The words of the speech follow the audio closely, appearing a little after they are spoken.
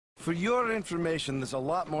For your information, there's a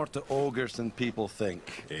lot more to ogres than people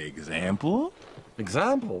think. Example?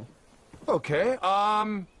 Example? Okay,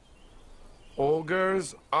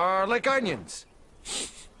 ogres are like onions.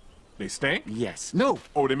 They stink? Yes. No.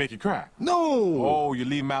 Oh, they make you cry? No. Oh, you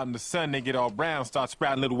leave them out in the sun, they get all brown, start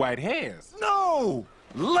sprouting little white hairs. No.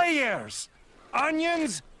 Layers.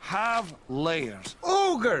 Onions have layers.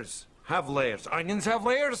 Ogres have layers. Onions have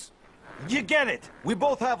layers. You get it. We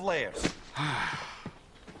both have layers.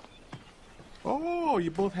 Oh,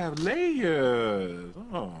 you both have layers.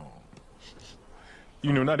 Oh.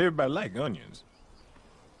 You know, not everybody likes onions.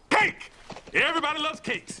 Cake! Everybody loves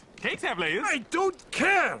cakes. Cakes have layers. I don't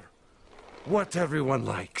care what everyone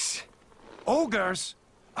likes. Ogres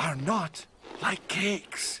are not like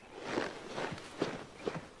cakes.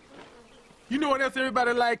 You know what else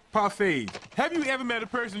everybody like? Parfaits. Have you ever met a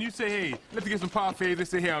person you say, hey, let's get some parfaits? They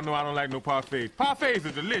say, hell no, I don't like no parfaits. Parfaits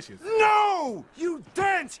are delicious. No! You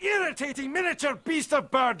dense, irritating miniature beast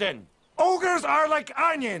of burden. Ogres are like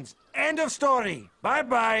onions. End of story.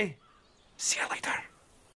 Bye-bye. See you later.